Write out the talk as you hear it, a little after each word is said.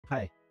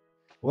Hi,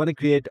 want to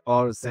create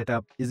or set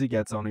up Ezoic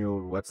ads on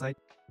your website,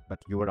 but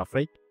you are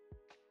afraid?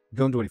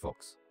 Don't worry,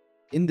 folks.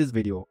 In this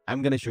video,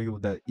 I'm going to show you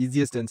the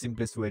easiest and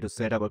simplest way to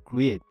set up or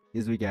create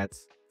Ezoic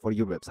ads for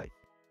your website.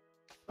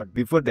 But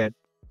before that,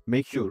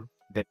 make sure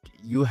that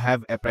you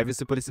have a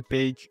privacy policy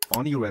page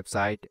on your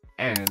website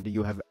and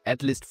you have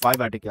at least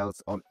 5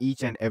 articles on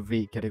each and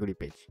every category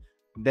page.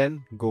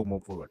 Then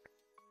move forward.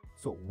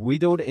 So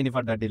without any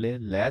further delay,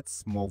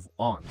 let's move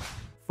on.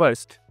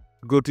 First,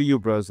 go to your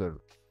browser.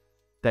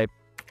 Type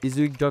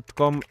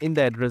ezoic.com in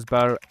the address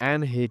bar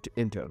and hit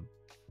enter.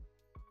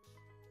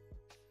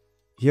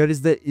 Here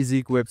is the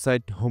Ezoic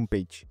website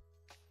homepage.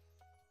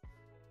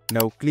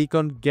 Now click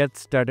on Get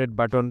Started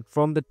button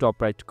from the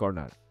top right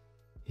corner.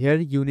 Here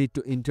you need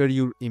to enter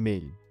your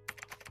email.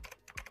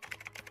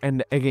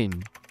 And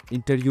again,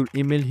 enter your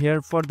email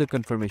here for the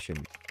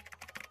confirmation.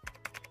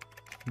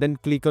 Then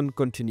click on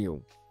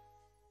Continue.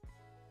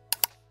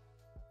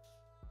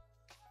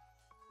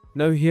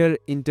 Now here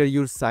enter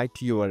your site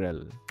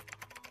URL.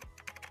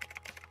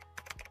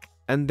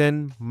 And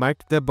then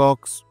mark the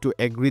box to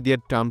agree their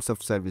terms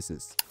of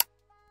services.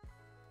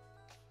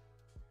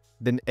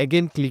 Then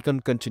again click on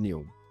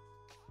Continue.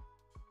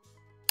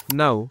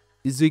 Now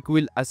Ezoic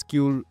will ask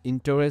your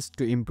interest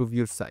to improve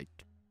your site.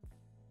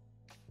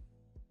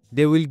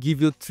 They will give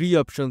you 3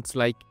 options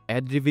like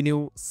ad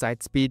revenue,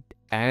 site speed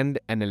and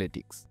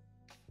analytics.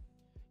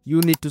 You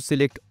need to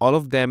select all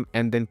of them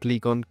and then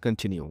click on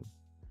Continue.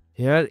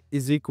 Here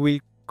Ezoic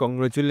will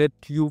congratulate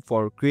you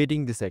for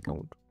creating this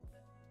account.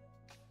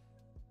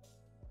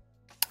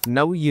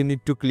 Now you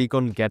need to click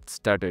on Get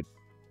Started.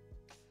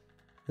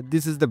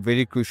 This is the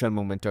very crucial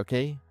moment,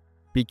 okay?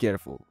 Be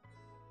careful.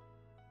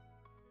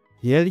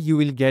 Here you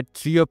will get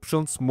 3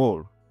 options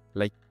more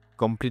like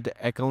complete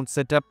account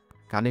setup,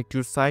 connect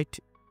your site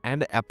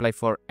and apply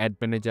for Ad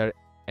Manager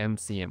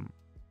MCM.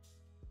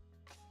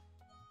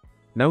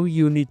 Now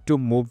you need to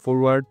move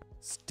forward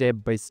step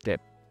by step.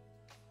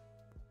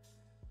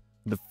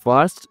 The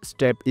first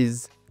step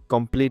is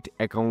complete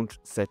account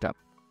setup.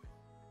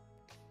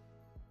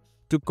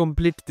 To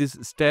complete this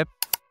step,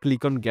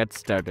 click on Get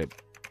Started.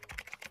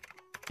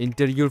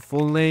 Enter your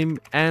full name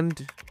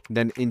and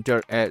then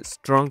enter a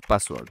strong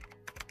password.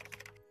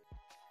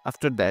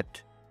 After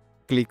that,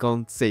 click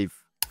on Save.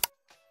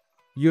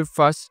 Your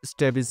first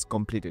step is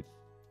completed.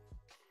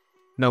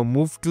 Now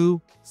move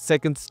to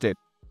second step,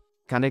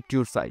 connect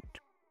your site.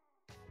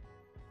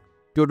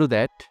 To do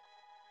that,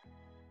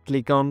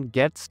 click on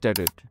Get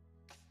Started.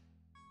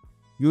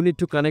 You need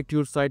to connect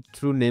your site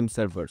through name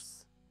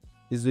servers.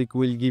 Ezoic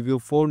will give you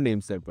 4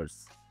 name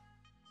servers.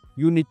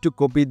 You need to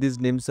copy these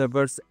name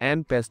servers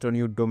and paste on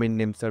your domain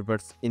name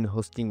servers in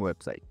hosting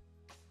website.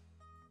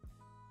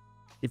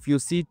 If you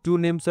see 2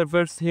 name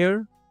servers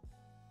here,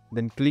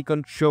 then click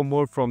on Show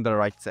More from the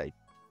right side.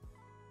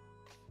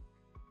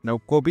 Now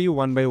copy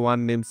 1 by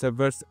 1 name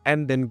servers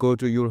and then go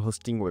to your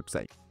hosting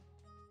website.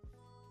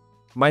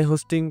 My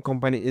hosting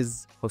company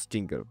is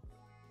Hostinger.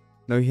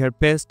 Now here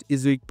paste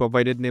Ezoic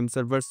provided name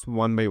servers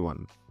 1 by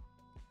 1.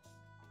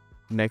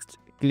 Next,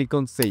 click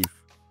on Save.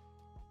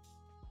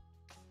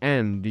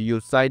 And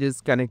your site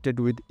is connected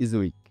with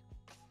Ezoic.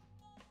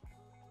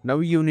 Now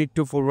you need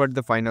to forward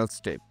the final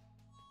step.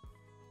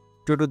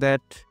 To do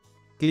that,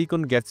 click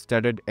on Get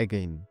Started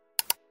again.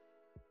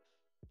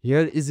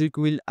 Here Ezoic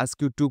will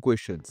ask you 2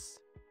 questions.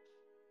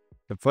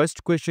 The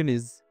first question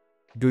is,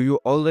 do you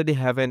already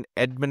have an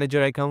Ad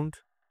Manager account?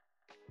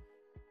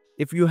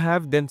 If you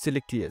have, then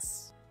select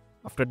yes.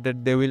 After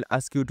that, they will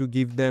ask you to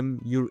give them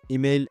your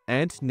email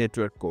and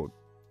network code.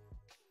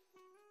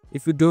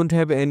 If you don't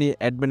have any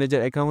Ad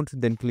Manager account,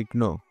 then click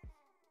no.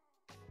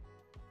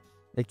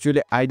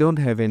 Actually, I don't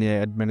have any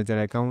Ad Manager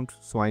account,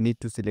 so I need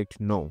to select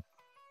no.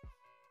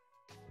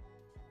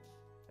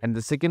 And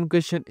the second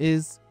question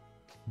is,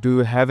 do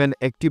you have an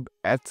active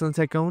AdSense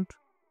account?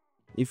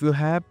 If you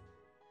have,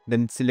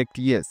 then select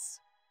yes.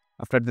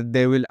 After that,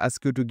 they will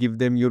ask you to give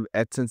them your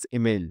AdSense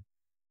email.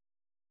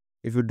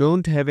 If you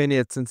don't have any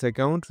AdSense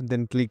account,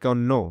 then click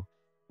on no.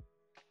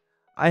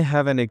 I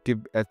have an active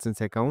AdSense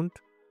account,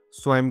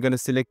 so I'm gonna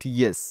select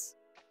yes.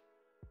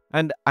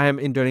 And I am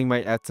entering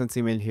my AdSense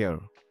email here.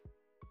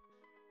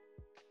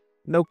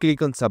 Now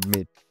click on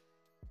Submit.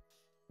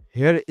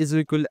 Here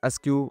Ezoic will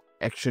ask you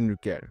action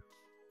required.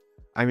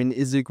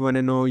 Ezoic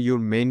wanna know your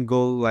main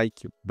goal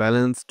like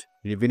balanced,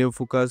 revenue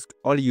focused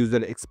or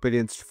user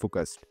experience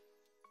focused.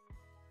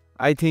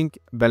 I think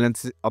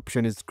balance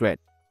option is great.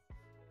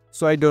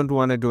 So I don't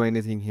wanna do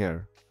anything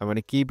here. I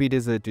wanna keep it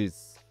as it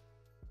is.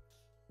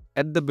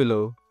 At the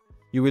below,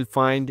 you will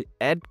find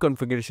Ad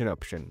Configuration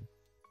option.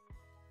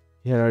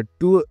 Here are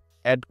 2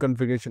 ad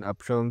configuration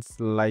options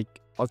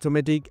like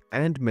automatic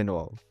and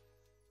manual.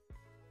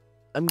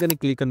 I'm gonna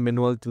click on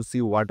manual to see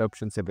what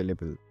options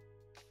available.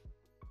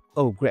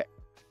 Oh great!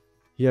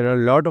 Here are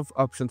a lot of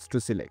options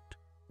to select.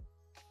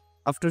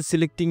 After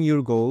selecting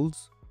your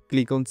goals,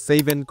 click on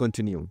Save and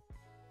Continue.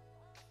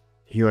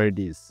 Here it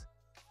is.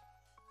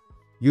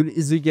 Your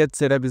Ezoic ad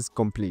setup is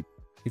complete.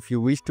 If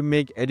you wish to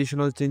make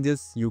additional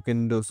changes, you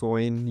can do so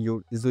in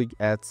your Ezoic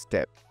Ads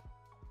tab.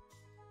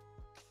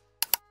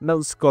 Now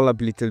scroll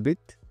up a little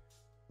bit.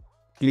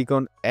 Click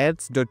on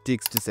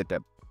ads.txt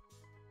setup.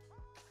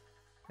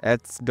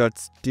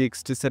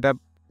 Ads.txt setup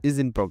is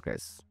in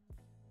progress.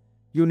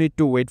 You need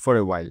to wait for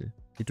a while.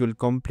 It will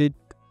complete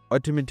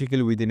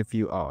automatically within a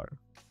few hours.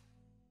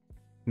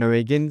 Now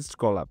again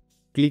scroll up.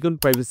 Click on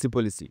privacy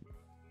policy.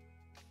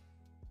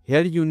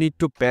 Here you need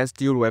to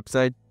paste your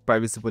website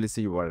privacy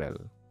policy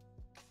URL.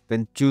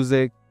 Then choose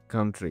a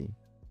country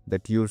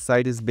that your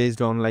site is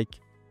based on, like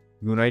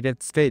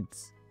United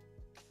States.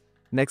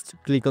 Next,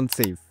 click on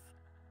save.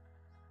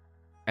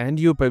 And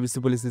your privacy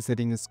policy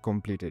setting is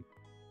completed.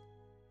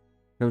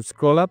 Now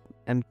scroll up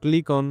and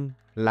click on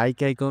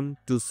like icon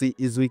to see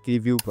Ezoic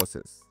review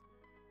process.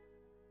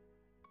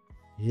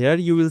 Here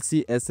you will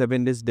see a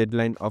 7-day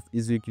deadline of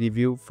Ezoic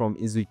review from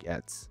Ezoic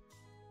Ads.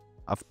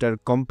 After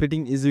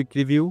completing Ezoic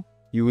review,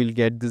 you will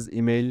get this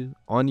email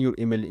on your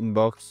email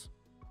inbox.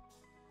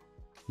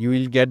 You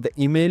will get the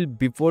email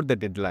before the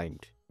deadline.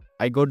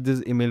 I got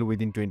this email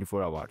within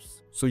 24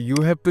 hours. So you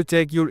have to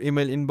check your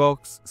email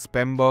inbox,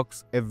 spam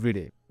box every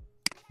day.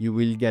 You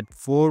will get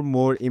 4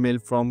 more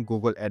emails from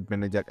Google Ad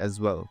Manager as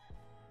well.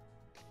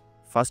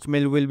 First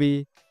mail will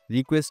be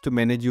request to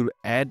manage your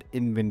ad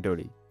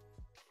inventory.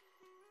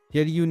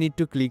 Here you need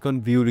to click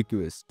on view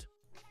request.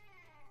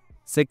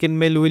 Second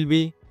mail will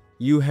be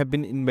you have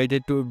been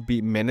invited to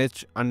be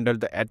managed under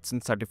the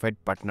AdSense Certified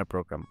Partner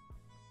Program.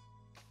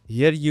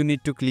 Here you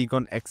need to click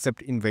on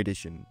accept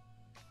invitation.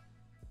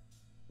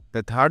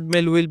 The third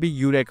mail will be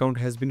your account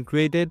has been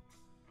created,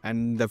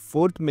 and the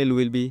fourth mail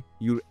will be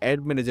your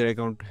ad manager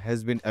account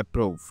has been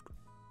approved.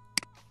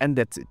 And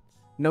that's it.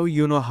 Now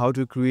you know how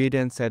to create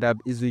and set up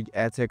Ezoic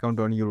Ads account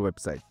on your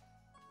website.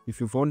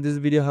 If you found this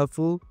video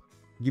helpful,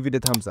 give it a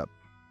thumbs up.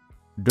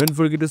 Don't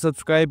forget to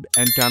subscribe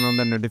and turn on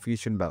the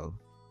notification bell.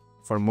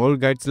 For more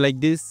guides like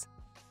this,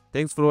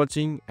 thanks for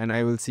watching and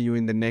I will see you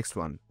in the next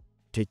one.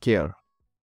 Take care.